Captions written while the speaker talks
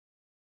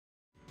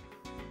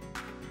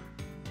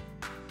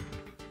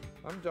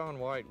I'm John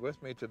White.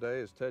 With me today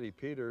is Teddy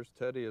Peters.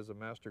 Teddy is a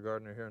master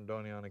gardener here in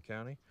Doñana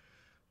County.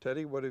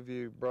 Teddy, what have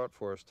you brought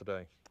for us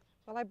today?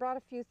 Well, I brought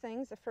a few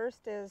things. The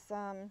first is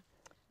a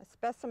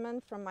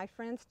specimen from my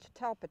friend's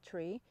Chitalpa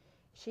tree.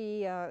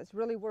 She is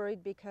really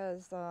worried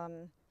because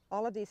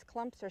all of these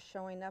clumps are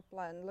showing up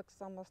and looks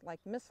almost like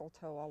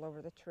mistletoe all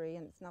over the tree,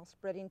 and it's now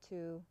spreading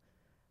to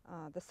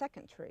the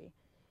second tree.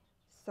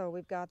 So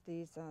we've got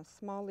these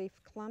small leaf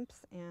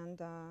clumps,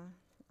 and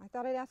I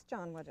thought I'd ask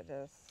John what it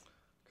is.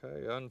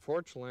 Okay,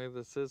 unfortunately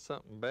this is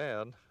something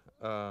bad.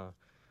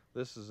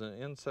 This is an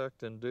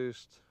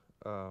insect-induced,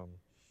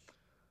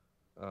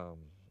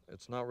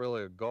 it's not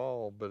really a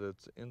gall, but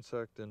it's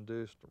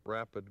insect-induced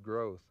rapid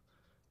growth.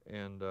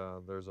 And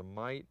there's a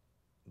mite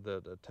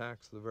that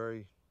attacks the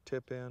very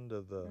tip end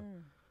of the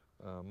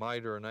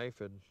mite or an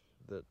aphid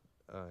that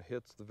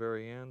hits the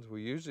very ends.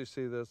 We usually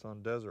see this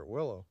on desert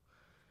willow,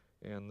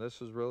 and this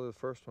is really the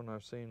first one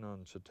I've seen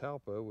on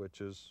Chitalpa,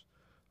 which is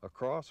a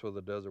cross with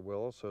a desert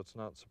willow, so it's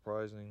not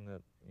surprising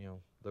that,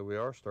 that we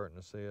are starting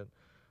to see it.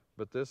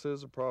 But this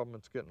is a problem.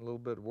 It's getting a little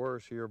bit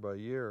worse year by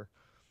year,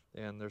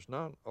 and there's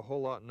not a whole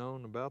lot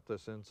known about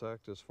this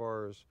insect as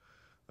far as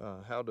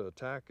how to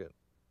attack it.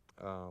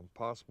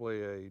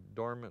 Possibly a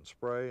dormant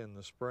spray in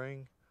the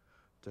spring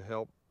to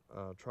help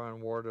try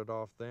and ward it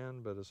off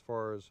then, but as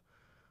far as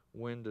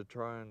when to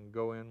try and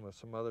go in with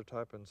some other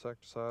type of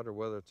insecticide, or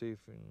whether it's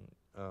even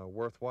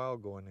worthwhile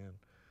going in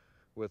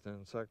with an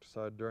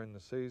insecticide during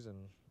the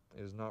season,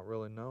 is not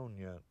really known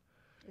yet.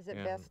 Is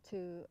it best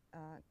to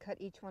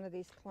cut each one of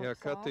these clumps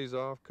off? Yeah, cut these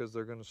off because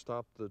they're going to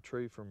stop the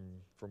tree from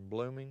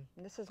blooming.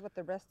 And this is what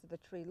the rest of the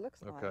tree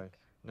looks like. Okay.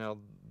 Now,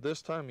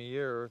 this time of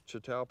year,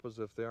 Chitalpas,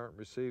 if they aren't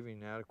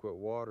receiving adequate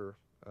water,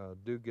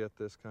 do get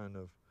this kind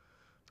of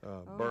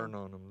burn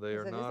on them. They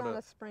are not a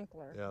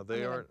sprinkler. Yeah,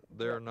 they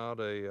are not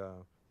a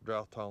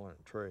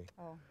drought-tolerant tree.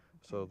 Oh. Okay.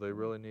 So they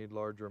really need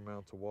larger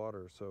amounts of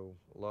water. So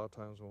a lot of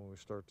times when we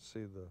start to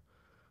see the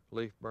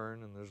leaf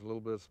burn and there's a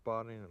little bit of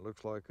spotting, it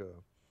looks like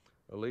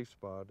a leaf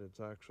spot, it's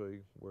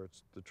actually where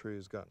the tree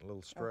has gotten a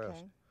little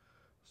stressed. Okay.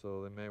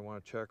 So they may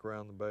want to check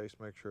around the base,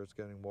 make sure it's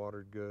getting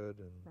watered good,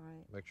 and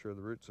make sure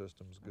the root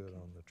system's good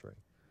on the tree.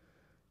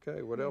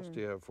 Okay, what else do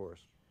you have for us?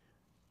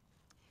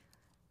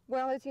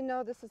 Well, as you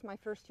know, this is my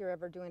first year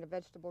ever doing a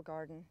vegetable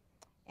garden,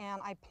 and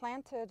I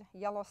planted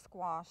yellow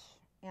squash,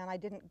 and I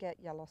didn't get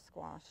yellow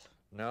squash.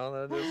 No,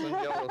 that isn't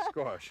yellow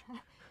squash.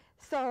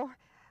 So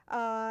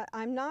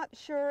I'm not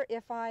sure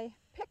if I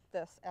picked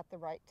this at the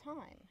right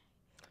time.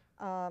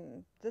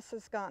 This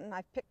has gotten,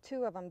 I've picked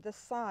two of them this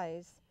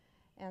size,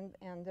 and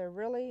they're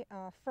really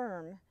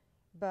firm,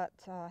 but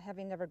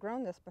having never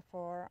grown this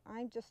before,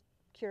 I'm just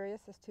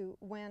curious as to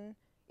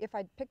if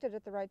I'd picked it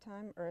at the right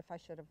time, or if I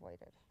should have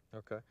waited.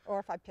 Okay. Or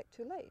if I picked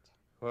too late.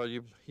 Well,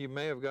 you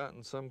may have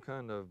gotten some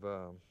kind of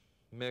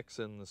mix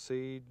in the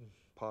seed,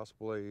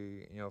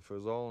 possibly, if it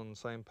was all in the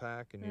same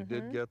pack and you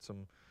did get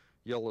some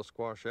yellow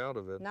squash out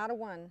of it. Not a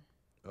one.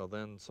 Well,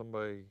 then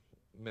somebody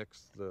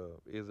mixed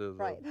either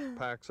the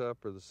packs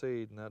up or the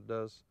seed, and that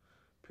does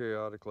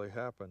periodically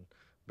happen.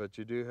 But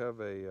you do have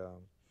a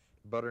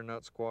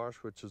butternut squash,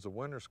 which is a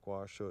winter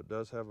squash, so it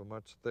does have a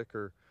much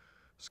thicker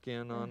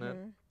skin on it,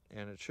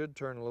 and it should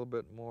turn a little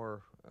bit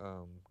more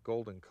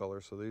golden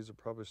color, so these are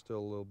probably still a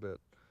little bit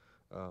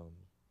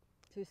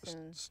too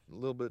soon. A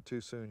little bit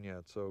too soon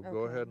yet. So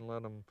go ahead and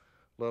let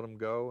them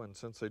go, and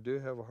since they do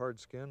have a hard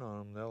skin on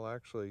them, they'll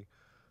actually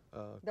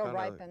they'll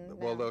ripen.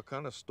 Well, they'll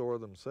kind of store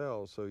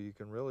themselves, so you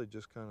can really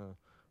just kind of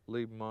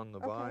leave them on the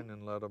vine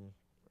and let them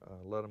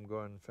go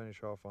ahead and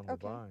finish off on the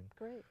vine.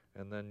 Great.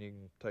 And then you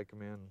can take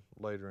them in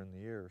later in the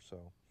year.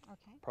 So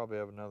probably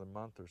have another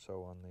month or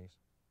so on these.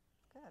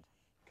 Good.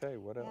 Okay,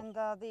 what else? And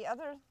the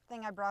other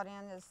thing I brought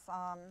in is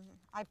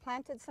I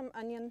planted some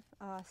onion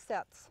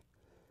sets.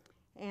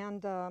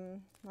 And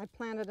I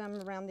planted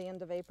them around the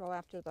end of April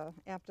after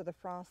the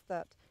frost.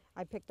 That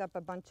I picked up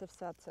a bunch of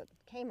sets at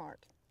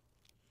Kmart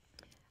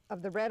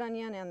of the red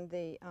onion and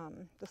the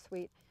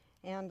sweet.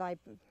 And I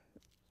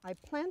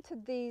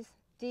planted these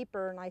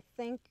deeper, and I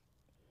think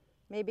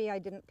maybe I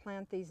didn't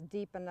plant these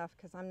deep enough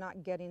because I'm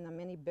not getting them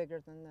any bigger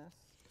than this.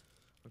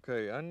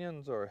 Okay,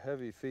 onions are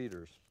heavy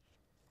feeders,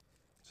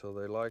 so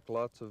they like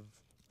lots of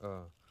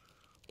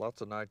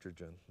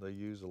nitrogen. They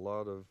use a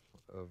lot of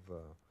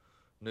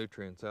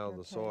nutrients out of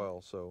the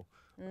soil, so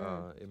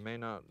it may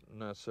not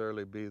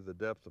necessarily be the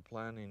depth of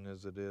planting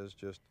as it is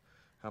just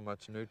how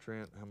much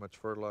nutrient, how much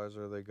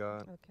fertilizer they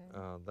got, Okay.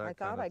 that I thought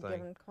kind of I'd thing.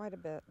 given quite a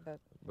bit,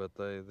 But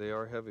they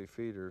are heavy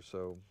feeders,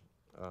 so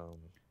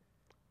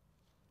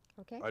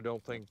I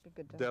don't think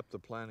depth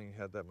of planting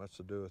had that much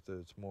to do with it.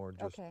 It's more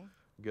just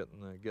getting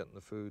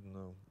the food and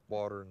the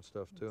water and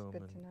stuff to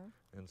them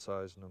and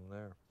sizing them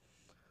there.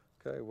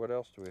 Okay, what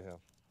else do we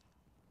have?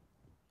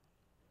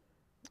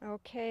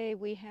 Okay,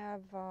 we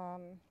have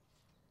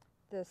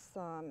this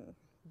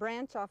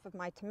branch off of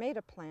my tomato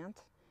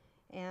plant,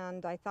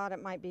 and I thought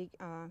it might be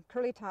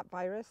curly top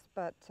virus,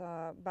 but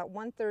about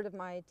 1/3 of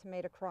my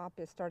tomato crop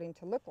is starting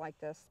to look like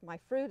this. My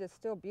fruit is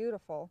still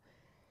beautiful,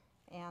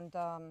 and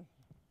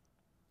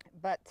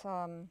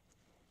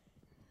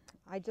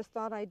I just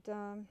thought I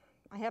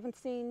haven't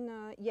seen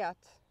yet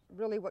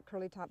really what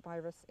curly top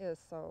virus is,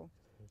 so.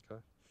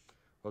 Okay.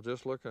 Well,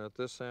 just looking at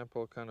this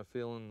sample, kind of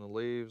feeling the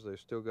leaves, they've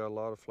still got a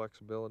lot of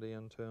flexibility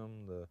into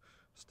them. The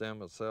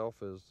stem itself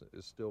is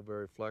still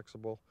very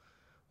flexible.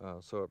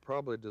 So it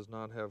probably does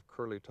not have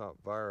curly top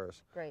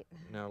virus. Great.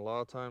 Now, a lot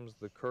of times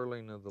the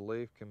curling of the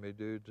leaf can be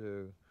due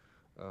to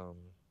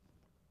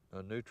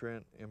a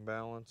nutrient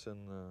imbalance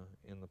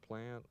in the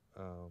plant.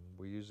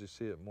 We usually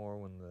see it more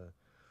when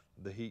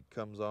the heat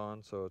comes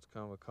on, so it's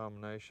kind of a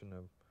combination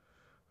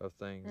of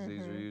things.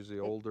 These are usually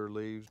older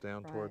leaves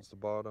down towards the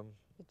bottom.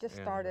 It just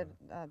started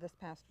this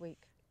past week.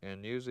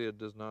 And usually it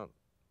does not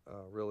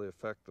really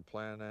affect the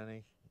plant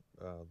any.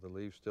 The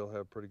leaves still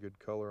have pretty good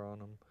color on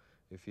them.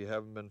 If you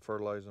haven't been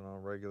fertilizing on a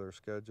regular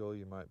schedule,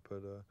 you might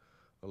put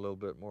a little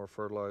bit more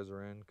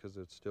fertilizer in because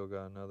it's still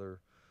got another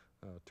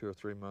 2 or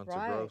 3 months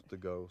of growth to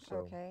go.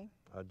 So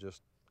I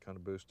just kind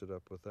of boosted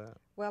up with that.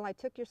 Well, I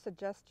took your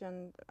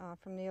suggestion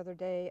from the other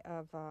day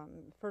of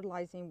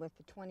fertilizing with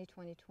the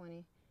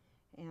 20-20-20,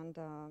 and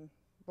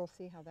we'll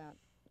see how that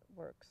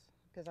works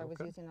because I was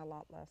using a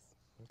lot less.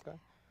 Okay.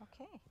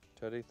 Okay.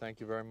 Teddy,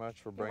 thank you very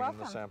much for bringing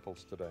the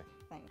samples today.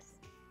 Thanks.